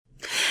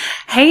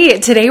Hey,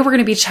 today we're going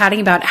to be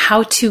chatting about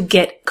how to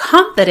get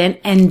confident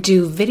and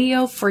do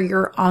video for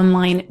your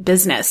online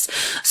business.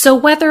 So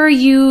whether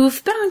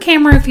you've been on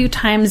camera a few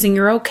times and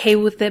you're okay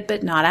with it,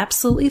 but not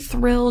absolutely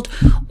thrilled,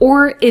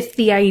 or if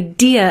the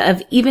idea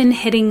of even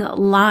hitting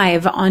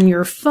live on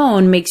your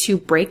phone makes you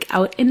break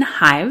out in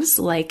hives,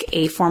 like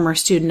a former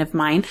student of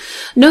mine,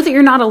 know that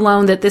you're not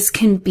alone, that this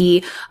can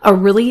be a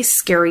really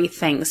scary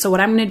thing. So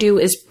what I'm going to do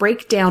is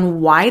break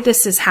down why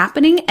this is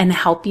happening and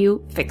help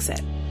you fix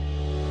it.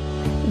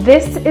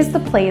 This is the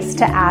place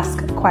to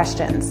ask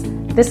questions.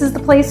 This is the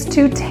place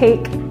to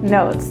take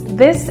notes.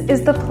 This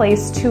is the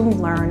place to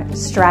learn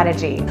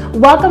strategy.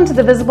 Welcome to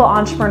the Visible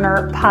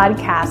Entrepreneur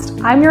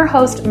Podcast. I'm your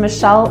host,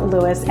 Michelle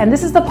Lewis, and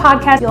this is the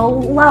podcast you'll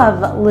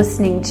love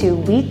listening to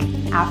week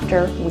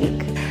after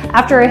week.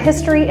 After a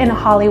history in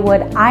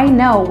Hollywood, I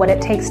know what it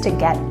takes to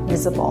get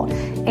visible.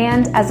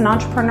 And as an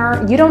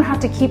entrepreneur, you don't have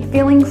to keep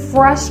feeling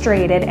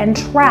frustrated and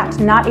trapped,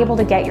 not able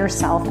to get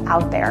yourself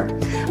out there.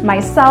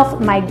 Myself,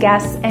 my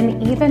guests,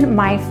 and even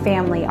my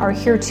family are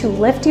here to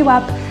lift you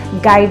up,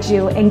 guide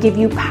you, and give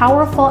you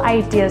powerful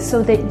ideas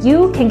so that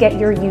you can get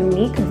your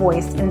unique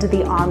voice into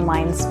the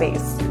online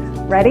space.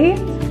 Ready?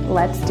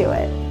 Let's do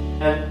it.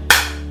 And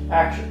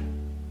action.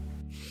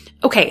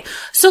 Okay,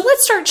 so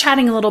let's start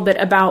chatting a little bit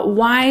about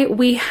why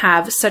we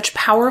have such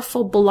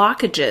powerful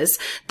blockages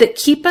that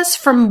keep us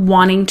from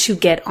wanting to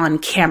get on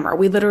camera.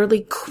 We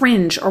literally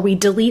cringe or we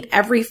delete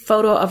every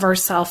photo of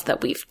ourselves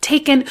that we've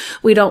taken.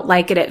 We don't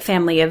like it at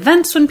family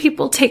events when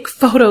people take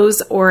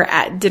photos or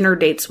at dinner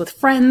dates with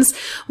friends.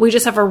 We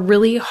just have a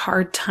really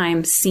hard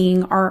time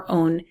seeing our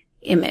own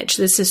image.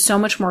 This is so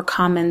much more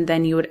common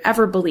than you would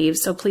ever believe,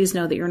 so please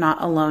know that you're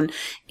not alone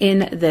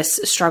in this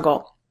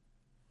struggle.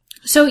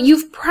 So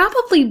you've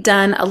probably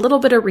done a little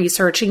bit of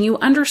research and you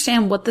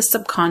understand what the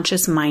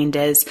subconscious mind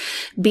is,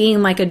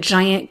 being like a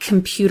giant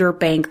computer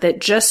bank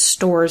that just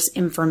stores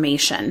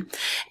information.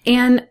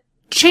 And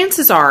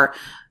chances are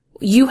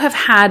you have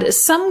had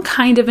some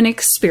kind of an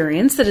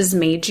experience that has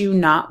made you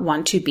not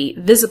want to be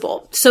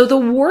visible. So the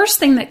worst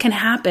thing that can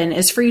happen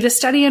is for you to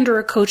study under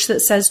a coach that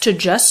says to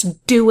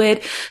just do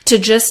it, to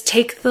just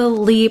take the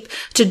leap,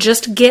 to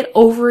just get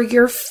over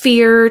your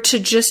fear, to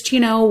just,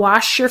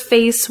 wash your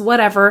face,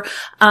 whatever.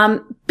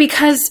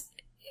 Because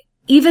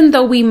even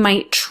though we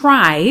might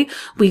try,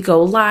 we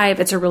go live,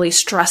 it's a really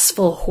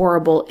stressful,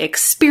 horrible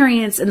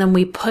experience, and then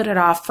we put it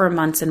off for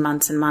months and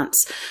months and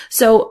months.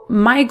 So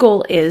my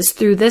goal is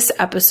through this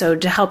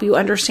episode to help you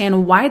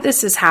understand why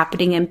this is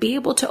happening and be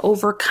able to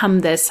overcome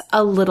this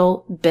a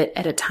little bit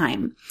at a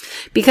time.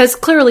 Because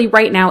clearly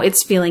right now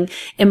it's feeling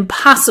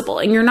impossible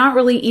and you're not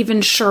really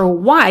even sure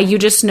why. You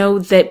just know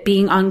that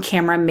being on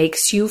camera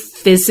makes you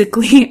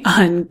physically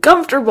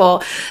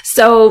uncomfortable.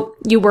 So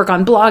you work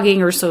on blogging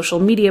or social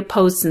media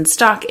posts and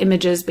stock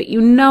images, but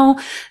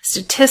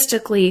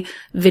statistically,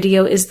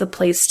 video is the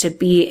place to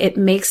be. It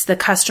makes the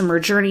customer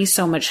journey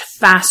so much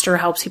faster,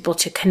 helps people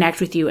to connect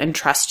with you and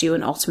trust you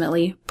and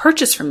ultimately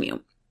purchase from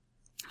you.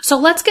 So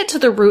let's get to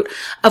the root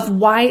of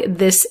why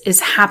this is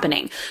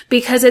happening,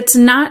 because it's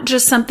not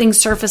just something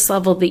surface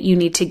level that you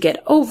need to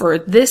get over.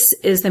 This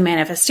is the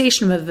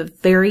manifestation of a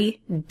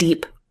very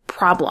deep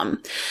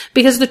problem.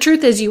 Because the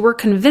truth is you were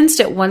convinced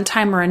at one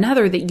time or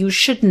another that you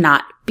should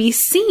not be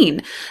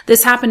seen.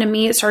 This happened to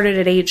me. It started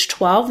at age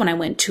 12 when I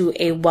went to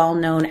a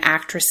well-known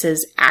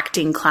actress's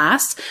acting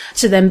class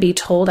to then be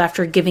told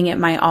after giving it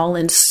my all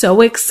and so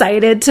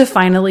excited to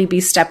finally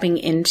be stepping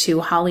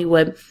into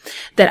Hollywood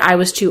that I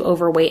was too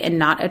overweight and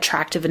not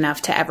attractive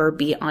enough to ever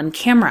be on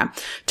camera.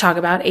 Talk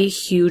about a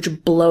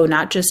huge blow,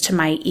 not just to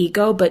my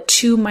ego, but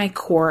to my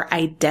core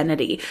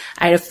identity.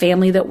 I had a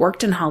family that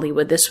worked in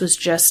Hollywood. This was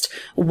just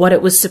what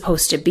it was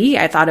supposed to be.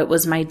 I thought it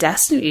was my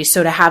destiny.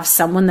 So to have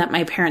someone that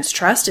my parents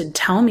trusted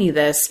tell me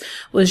this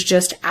was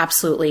just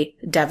absolutely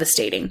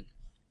devastating.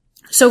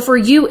 So for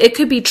you, it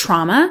could be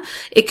trauma.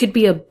 It could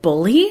be a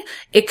bully.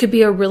 It could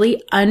be a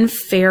really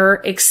unfair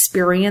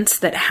experience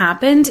that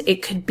happened.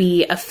 It could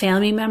be a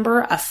family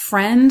member, a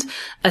friend,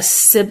 a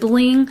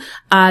sibling,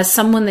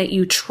 someone that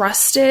you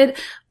trusted,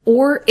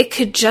 or it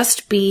could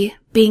just be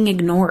being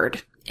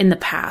ignored in the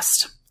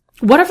past.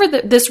 Whatever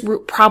this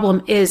root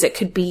problem is, it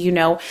could be,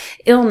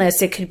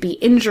 illness, it could be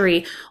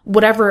injury,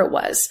 whatever it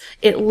was,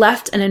 it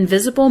left an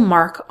invisible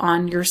mark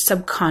on your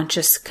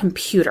subconscious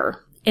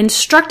computer,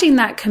 instructing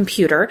that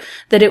computer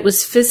that it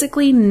was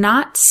physically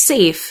not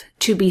safe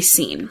to be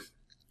seen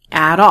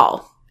at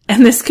all.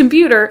 And this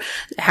computer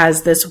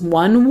has this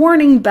one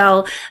warning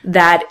bell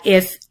that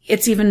if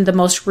it's even the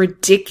most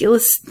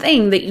ridiculous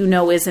thing that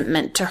isn't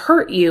meant to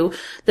hurt you,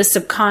 the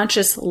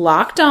subconscious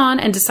locked on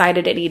and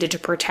decided it needed to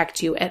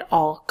protect you at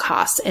all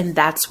costs. And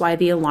that's why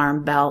the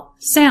alarm bell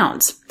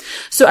sounds.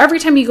 So every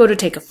time you go to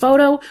take a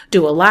photo,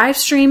 do a live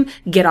stream,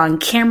 get on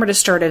camera to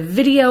start a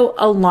video,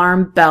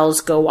 alarm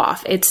bells go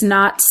off. It's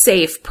not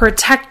safe.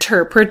 Protect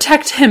her,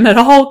 protect him at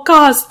all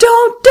costs.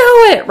 Don't do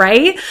it,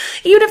 right?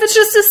 Even if it's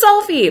just a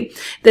selfie.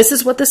 This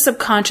is what the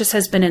subconscious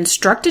has been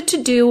instructed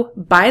to do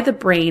by the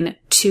brain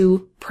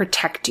to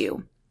protect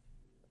you.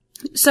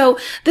 So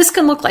this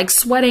can look like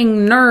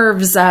sweating,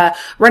 nerves,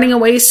 running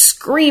away,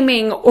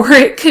 screaming, or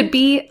it could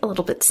be a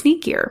little bit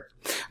sneakier,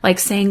 like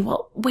saying,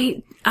 well,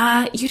 wait,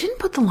 you didn't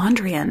put the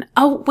laundry in.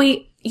 Oh,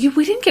 wait,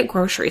 we didn't get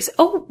groceries.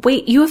 Oh,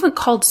 wait, you haven't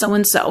called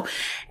so-and-so.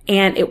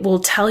 And it will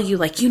tell you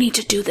like, you need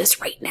to do this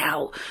right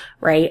now,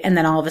 right? And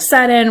then all of a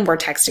sudden we're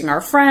texting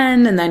our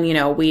friend and then,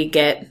 we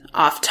get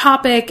off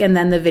topic and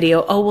then the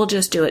video, oh, we'll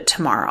just do it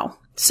tomorrow.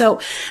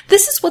 So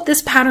this is what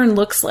this pattern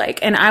looks like.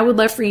 And I would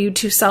love for you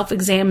to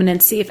self-examine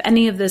and see if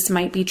any of this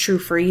might be true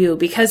for you,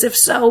 because if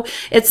so,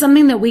 it's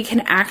something that we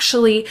can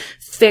actually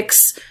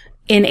fix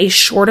in a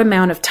short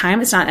amount of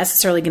time. It's not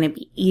necessarily going to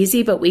be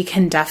easy, but we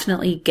can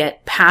definitely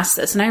get past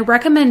this. And I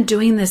recommend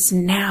doing this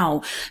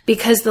now,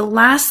 because the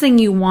last thing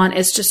you want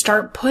is to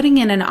start putting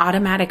in an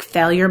automatic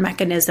failure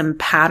mechanism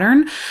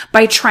pattern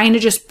by trying to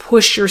just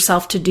push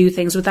yourself to do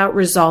things without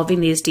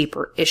resolving these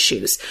deeper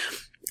issues.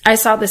 I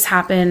saw this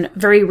happen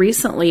very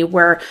recently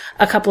where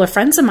a couple of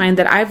friends of mine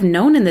that I've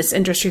known in this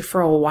industry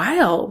for a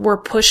while were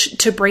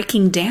pushed to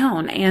breaking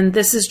down. And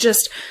this is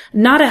just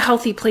not a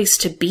healthy place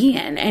to be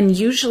in. And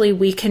usually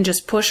we can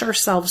just push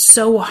ourselves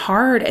so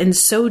hard and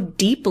so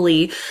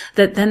deeply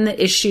that then the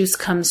issues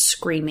come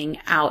screaming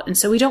out. And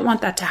so we don't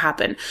want that to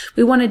happen.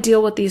 We want to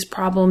deal with these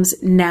problems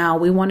now.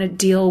 We want to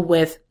deal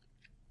with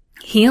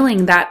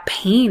healing that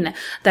pain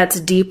that's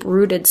deep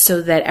rooted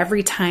so that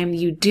every time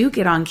you do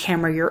get on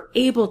camera, you're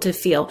able to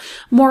feel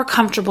more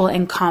comfortable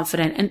and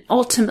confident and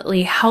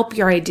ultimately help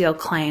your ideal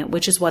client,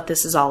 which is what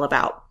this is all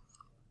about.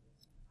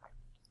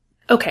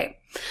 Okay.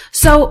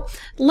 So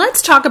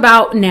let's talk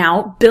about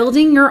now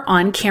building your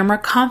on-camera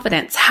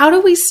confidence. How do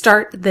we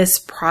start this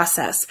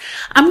process?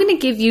 I'm going to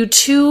give you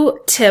 2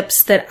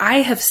 tips that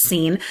I have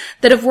seen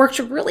that have worked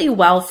really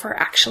well for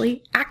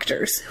actually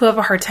actors who have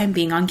a hard time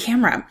being on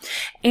camera.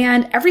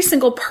 And every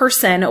single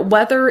person,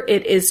 whether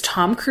it is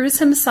Tom Cruise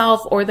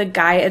himself or the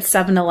guy at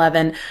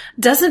 7-Eleven,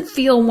 doesn't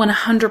feel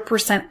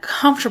 100%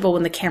 comfortable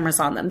when the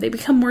camera's on them. They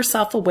become more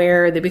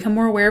self-aware. They become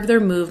more aware of their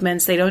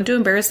movements. They don't do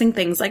embarrassing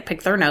things like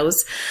pick their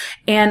nose.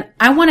 And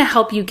I want to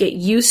help you get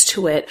used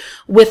to it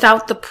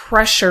without the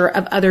pressure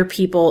of other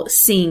people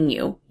seeing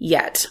you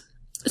yet.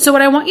 So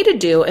what I want you to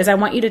do is I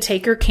want you to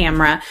take your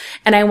camera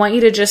and I want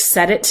you to just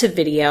set it to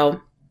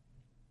video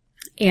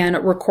and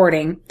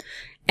recording.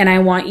 And I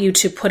want you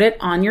to put it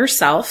on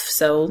yourself.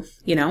 So,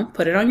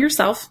 put it on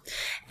yourself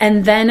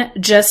and then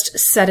just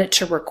set it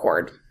to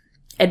record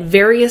at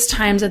various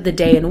times of the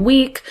day and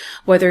week,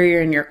 whether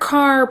you're in your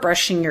car,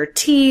 brushing your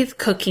teeth,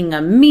 cooking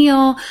a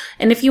meal.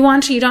 And if you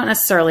want to, you don't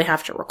necessarily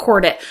have to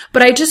record it,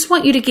 but I just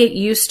want you to get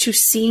used to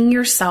seeing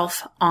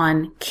yourself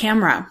on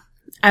camera.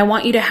 I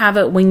want you to have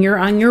it when you're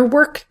on your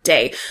work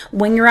day,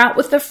 when you're out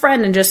with a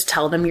friend and just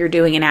tell them you're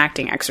doing an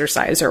acting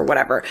exercise or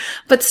whatever.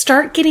 But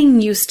start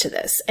getting used to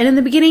this. And in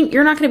the beginning,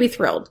 you're not going to be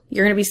thrilled.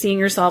 You're going to be seeing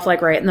yourself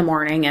like right in the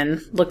morning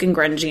and looking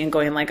grungy and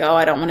going like, oh,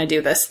 I don't want to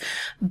do this.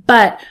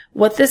 But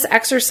what this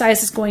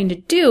exercise is going to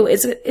do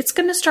is it's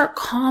going to start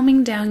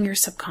calming down your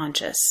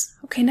subconscious.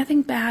 Okay,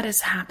 nothing bad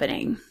is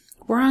happening.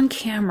 We're on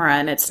camera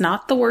and it's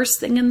not the worst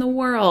thing in the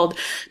world,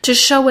 to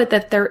show it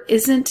that there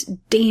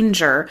isn't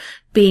danger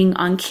being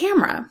on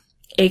camera,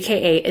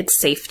 aka it's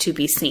safe to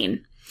be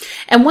seen.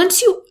 And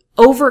once you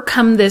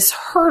overcome this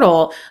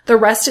hurdle, the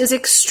rest is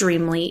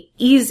extremely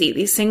easy.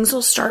 These things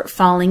will start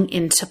falling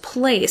into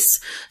place.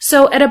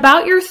 So at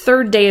about your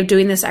 3rd day of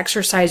doing this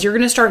exercise, you're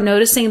going to start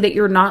noticing that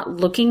you're not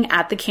looking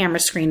at the camera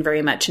screen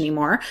very much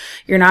anymore.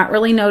 You're not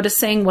really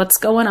noticing what's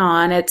going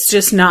on. It's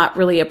just not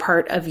really a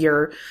part of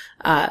your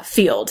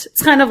field.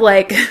 It's kind of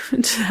like,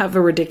 to have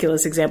a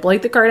ridiculous example,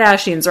 like the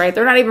Kardashians, right?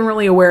 They're not even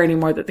really aware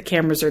anymore that the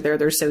cameras are there.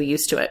 They're so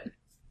used to it.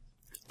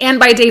 And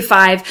by day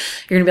 5,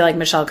 you're going to be like,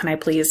 Michelle, can I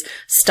please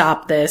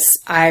stop this?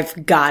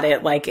 I've got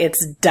it. Like,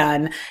 it's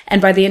done.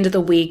 And by the end of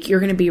the week, you're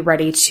going to be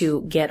ready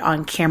to get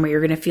on camera.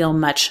 You're going to feel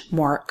much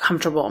more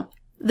comfortable.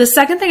 The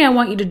second thing I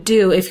want you to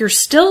do, if you're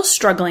still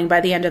struggling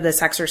by the end of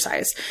this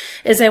exercise,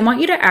 is I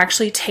want you to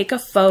actually take a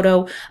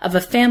photo of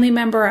a family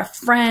member, a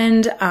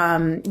friend,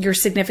 your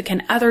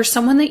significant other,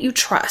 someone that you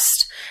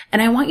trust.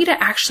 And I want you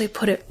to actually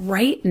put it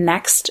right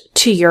next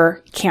to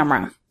your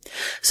camera,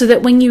 so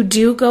that when you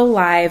do go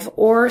live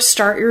or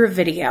start your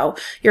video,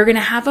 you're going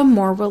to have a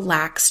more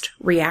relaxed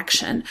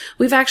reaction.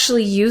 We've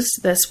actually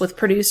used this with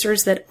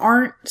producers that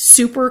aren't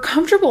super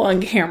comfortable on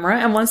camera.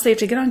 And once they have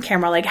to get on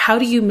camera, like, how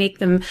do you make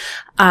them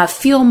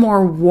feel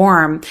more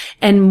warm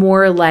and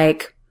more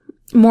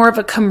of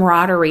a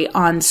camaraderie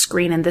on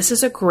screen? And this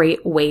is a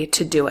great way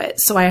to do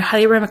it. So I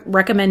highly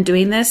recommend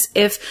doing this.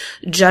 If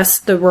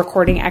just the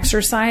recording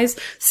exercise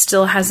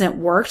still hasn't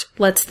worked,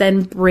 let's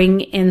then bring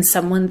in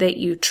someone that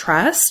you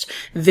trust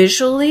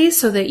visually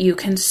so that you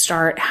can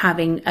start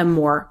having a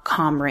more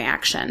calm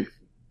reaction.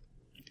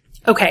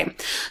 Okay,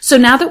 so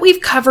now that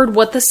we've covered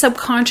what the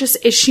subconscious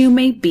issue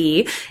may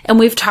be, and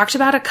we've talked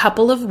about a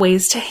couple of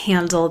ways to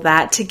handle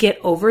that, to get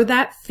over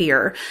that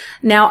fear.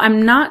 Now,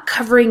 I'm not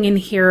covering in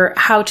here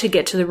how to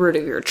get to the root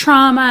of your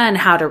trauma and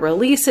how to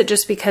release it,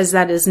 just because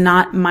that is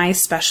not my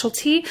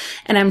specialty.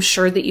 And I'm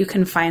sure that you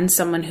can find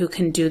someone who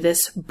can do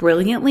this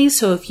brilliantly.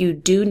 So if you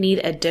do need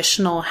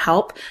additional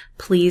help,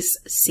 please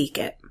seek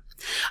it.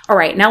 All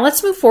right, now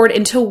let's move forward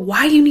into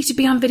why you need to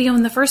be on video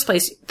in the first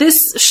place. This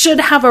should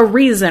have a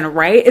reason,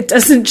 right? It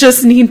doesn't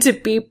just need to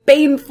be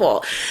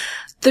painful.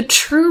 The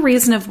true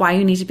reason of why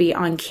you need to be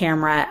on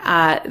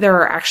camera, there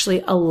are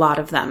actually a lot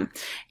of them.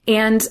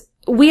 And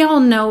we all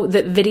know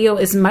that video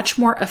is much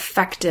more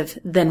effective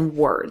than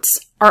words.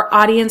 Our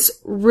audience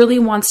really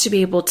wants to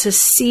be able to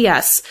see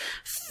us,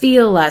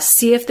 feel us,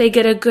 see if they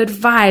get a good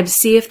vibe,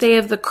 see if they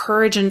have the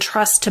courage and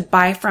trust to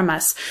buy from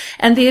us.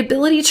 And the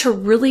ability to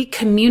really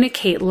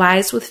communicate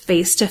lies with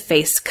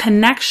face-to-face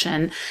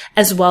connection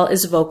as well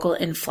as vocal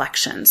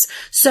inflections.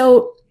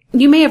 So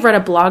you may have read a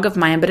blog of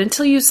mine, but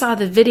until you saw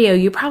the video,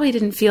 you probably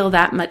didn't feel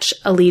that much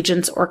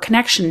allegiance or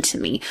connection to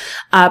me.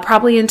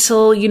 Probably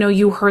until,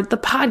 you heard the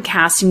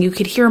podcast and you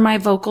could hear my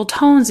vocal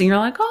tones and you're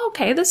like, oh,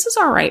 okay, this is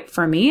all right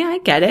for me. I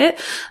get it.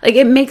 Like,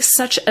 it makes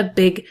such a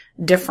big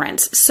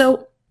difference.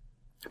 So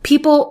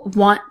people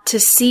want to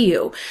see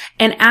you.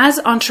 And as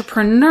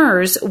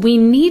entrepreneurs, we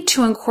need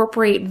to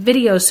incorporate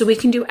video so we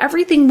can do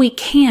everything we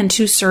can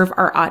to serve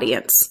our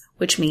audience,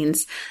 which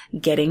means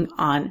getting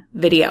on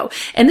video.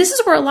 And this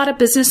is where a lot of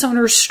business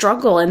owners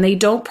struggle and they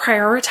don't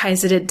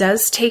prioritize it. It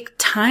does take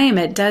time.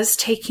 It does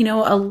take,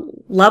 a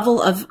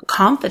level of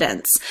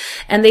confidence,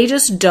 and they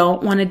just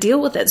don't want to deal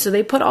with it. So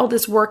they put all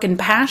this work and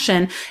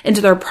passion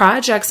into their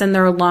projects and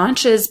their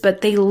launches,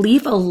 but they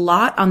leave a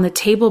lot on the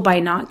table by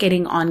not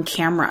getting on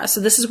camera. So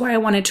this is why I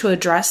wanted to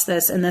address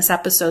this in this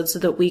episode so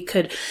that we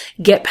could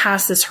get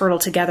past this hurdle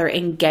together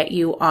and get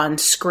you on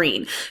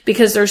screen,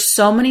 because there's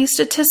so many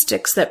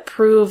statistics that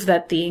prove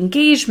that the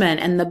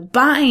engagement and the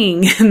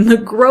buying and the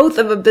growth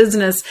of a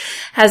business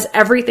has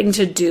everything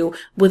to do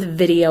with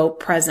video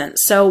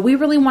presence. So we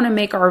really want to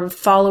make our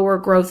follower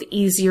growth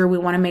easier. We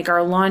want to make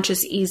our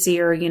launches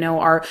easier.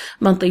 Our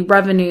monthly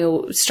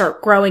revenue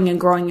start growing and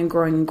growing and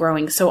growing and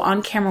growing. So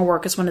on-camera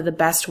work is one of the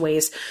best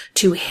ways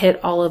to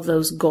hit all of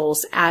those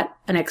goals at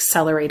an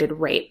accelerated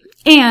rate.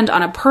 And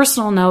on a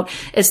personal note,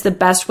 it's the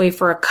best way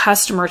for a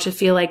customer to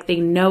feel like they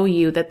know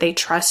you, that they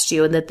trust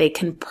you, and that they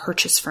can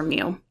purchase from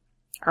you.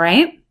 All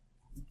right?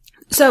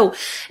 So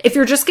if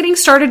you're just getting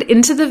started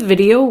into the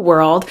video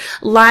world,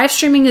 live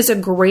streaming is a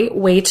great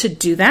way to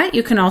do that.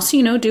 You can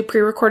also, do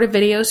pre-recorded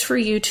videos for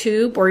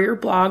YouTube or your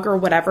blog or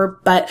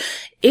whatever. But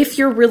if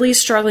you're really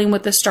struggling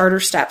with the starter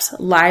steps,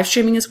 live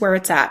streaming is where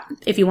it's at.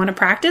 If you want to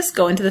practice,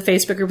 go into the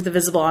Facebook group, The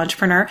Visible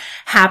Entrepreneur.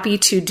 Happy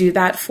to do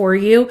that for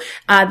you.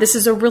 This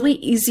is a really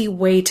easy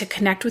way to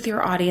connect with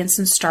your audience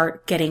and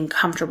start getting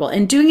comfortable.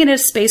 And doing it in a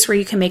space where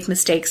you can make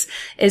mistakes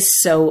is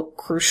so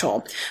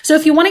crucial. So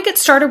if you want to get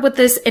started with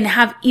this and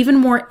have even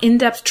more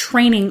in-depth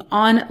training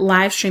on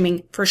live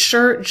streaming, for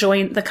sure,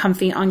 join the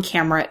Comfy on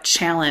Camera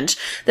Challenge.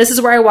 This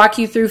is where I walk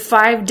you through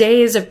 5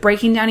 days of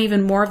breaking down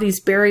even more of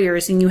these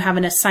barriers, and you have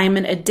an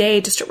assignment a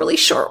day, just a really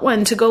short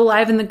one, to go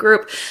live in the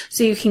group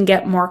so you can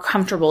get more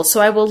comfortable.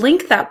 So I will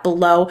link that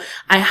below.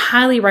 I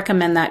highly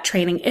recommend that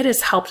training. It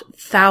has helped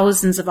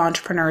thousands of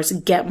entrepreneurs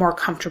get more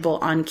comfortable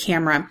on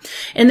camera.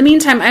 In the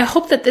meantime, I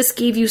hope that this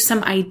gave you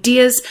some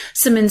ideas,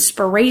 some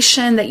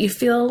inspiration, that you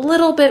feel a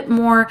little bit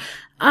more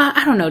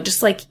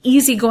just like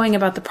easygoing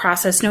about the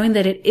process, knowing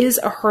that it is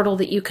a hurdle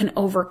that you can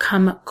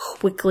overcome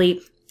quickly.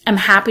 I'm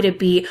happy to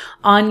be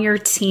on your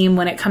team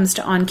when it comes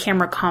to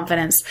on-camera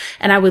confidence,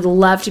 and I would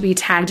love to be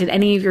tagged in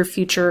any of your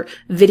future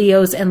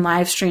videos and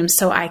live streams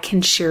so I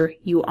can cheer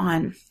you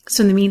on.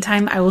 So in the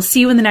meantime, I will see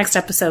you in the next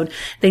episode.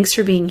 Thanks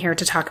for being here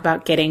to talk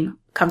about getting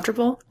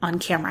comfortable on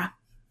camera.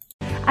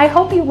 I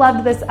hope you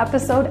loved this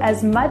episode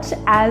as much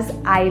as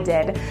I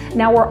did.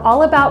 Now, we're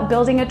all about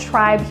building a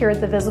tribe here at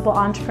The Visible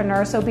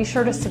Entrepreneur, so be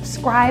sure to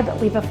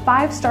subscribe, leave a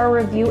 5-star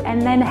review,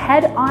 and then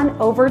head on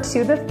over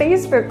to the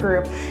Facebook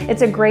group.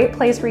 It's a great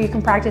place where you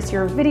can practice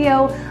your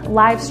video,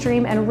 live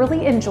stream, and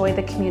really enjoy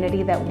the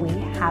community that we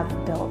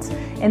have built.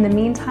 In the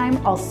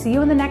meantime, I'll see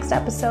you in the next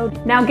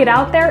episode. Now get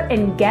out there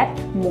and get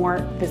more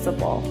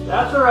visible.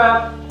 That's a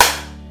wrap.